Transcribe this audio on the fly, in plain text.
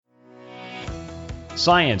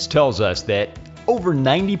Science tells us that over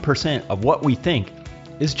 90% of what we think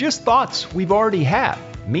is just thoughts we've already had,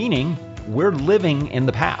 meaning we're living in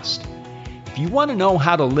the past. If you want to know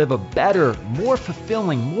how to live a better, more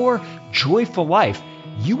fulfilling, more joyful life,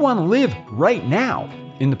 you want to live right now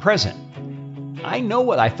in the present. I know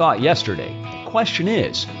what I thought yesterday. The question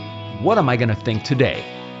is, what am I going to think today?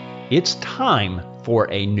 It's time for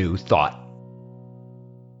a new thought.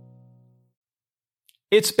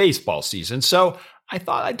 It's baseball season, so I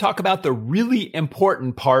thought I'd talk about the really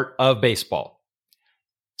important part of baseball: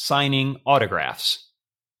 signing autographs.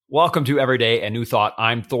 Welcome to Everyday a New Thought.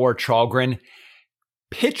 I'm Thor Chalgren.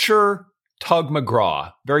 Pitcher Tug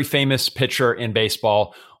McGraw, very famous pitcher in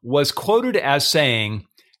baseball, was quoted as saying,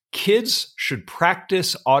 "Kids should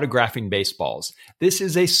practice autographing baseballs. This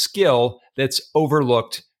is a skill that's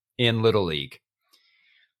overlooked in Little League."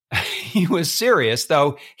 He was serious,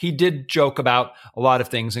 though he did joke about a lot of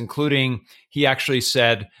things, including he actually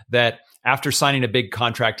said that after signing a big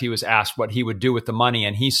contract, he was asked what he would do with the money.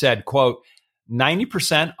 And he said, quote,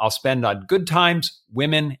 90% I'll spend on good times,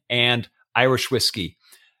 women, and Irish whiskey.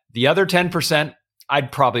 The other 10%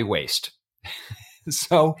 I'd probably waste.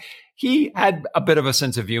 So he had a bit of a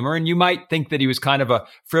sense of humor, and you might think that he was kind of a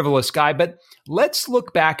frivolous guy, but let's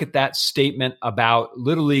look back at that statement about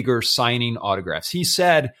Little Leaguers signing autographs. He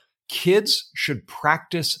said, kids should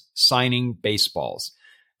practice signing baseballs.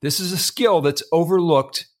 This is a skill that's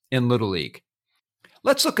overlooked in Little League.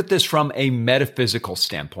 Let's look at this from a metaphysical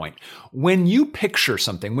standpoint. When you picture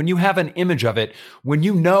something, when you have an image of it, when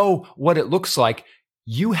you know what it looks like,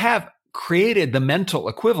 you have created the mental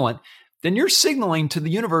equivalent, then you're signaling to the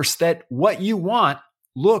universe that what you want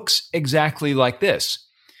looks exactly like this.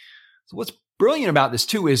 So what's brilliant about this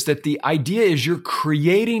too is that the idea is you're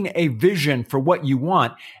creating a vision for what you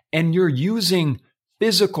want, and you're using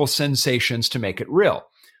physical sensations to make it real.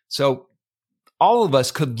 So all of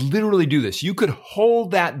us could literally do this. You could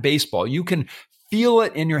hold that baseball. You can feel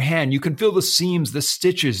it in your hand. You can feel the seams, the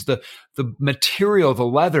stitches, the material, the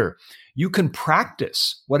leather. You can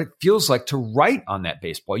practice what it feels like to write on that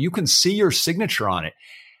baseball. You can see your signature on it,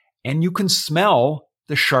 and you can smell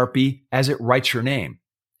the Sharpie as it writes your name,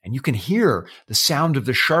 and you can hear the sound of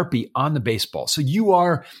the Sharpie on the baseball. So you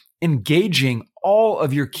are engaging all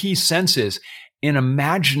of your key senses in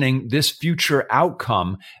imagining this future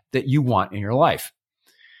outcome that you want in your life.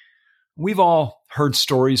 We've all heard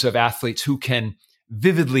stories of athletes who can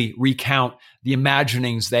vividly recount the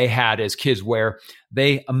imaginings they had as kids, where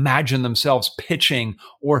they imagine themselves pitching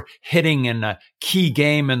or hitting in a key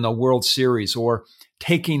game in the World Series, or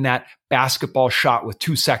taking that basketball shot with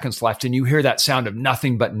 2 seconds left, and you hear that sound of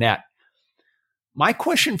nothing but net. My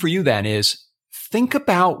question for you then is, think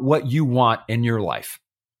about what you want in your life.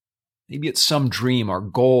 Maybe it's some dream or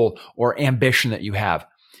goal or ambition that you have.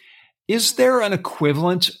 Is there an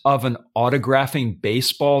equivalent of an autographing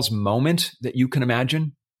baseballs moment that you can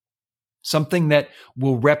imagine? Something that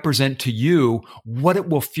will represent to you what it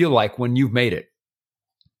will feel like when you've made it.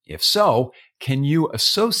 If so, can you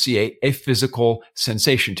associate a physical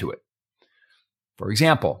sensation to it? For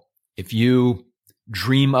example, if you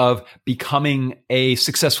dream of becoming a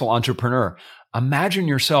successful entrepreneur, imagine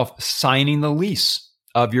yourself signing the lease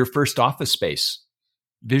of your first office space.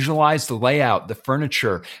 Visualize the layout, the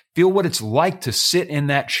furniture, feel what it's like to sit in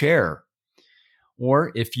that chair.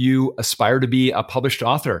 Or if you aspire to be a published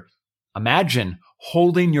author, imagine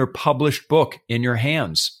holding your published book in your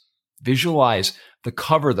hands. Visualize the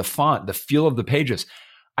cover, the font, the feel of the pages.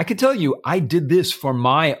 I can tell you, I did this for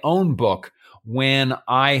my own book when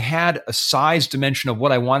I had a size dimension of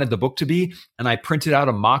what I wanted the book to be, and I printed out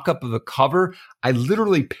a mock-up of the cover. I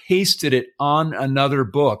literally pasted it on another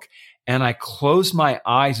book, and I closed my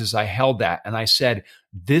eyes as I held that, and I said,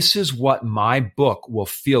 this is what my book will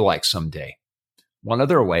feel like someday. One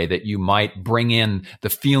other way that you might bring in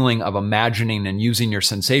the feeling of imagining and using your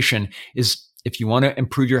sensation is, if you want to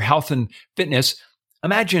improve your health and fitness,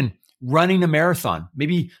 imagine running a marathon.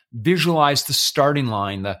 Maybe visualize the starting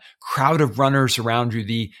line, the crowd of runners around you,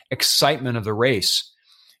 the excitement of the race.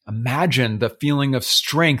 Imagine the feeling of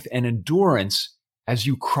strength and endurance as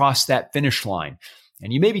you cross that finish line.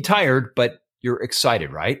 And you may be tired, but you're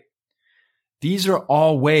excited, right? These are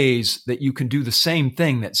all ways that you can do the same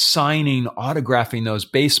thing that signing, autographing those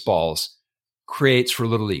baseballs creates for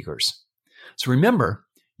Little Leaguers. So remember,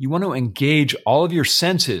 you want to engage all of your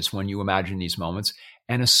senses when you imagine these moments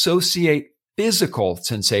and associate physical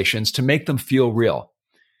sensations to make them feel real.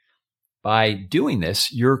 By doing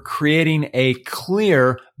this, you're creating a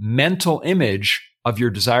clear mental image of your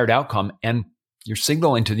desired outcome, and you're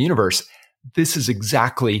signaling to the universe, this is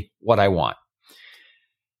exactly what I want.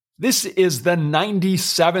 This is the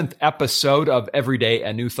 97th episode of Everyday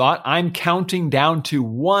A New Thought. I'm counting down to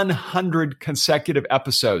 100 consecutive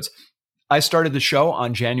episodes. I started the show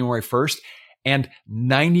on January 1st, and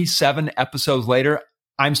 97 episodes later,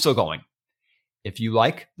 I'm still going. If you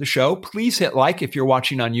like the show, please hit like if you're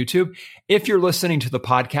watching on YouTube. If you're listening to the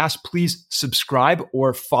podcast, please subscribe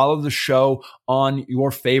or follow the show on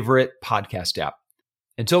your favorite podcast app.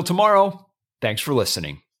 Until tomorrow, thanks for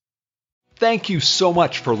listening. Thank you so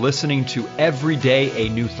much for listening to Every Day a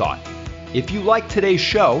New Thought. If you like today's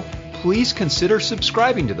show, please consider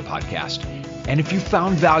subscribing to the podcast. And if you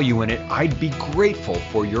found value in it, I'd be grateful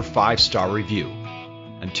for your 5-star review.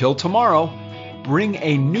 Until tomorrow, bring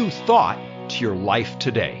a new thought to your life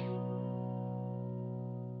today.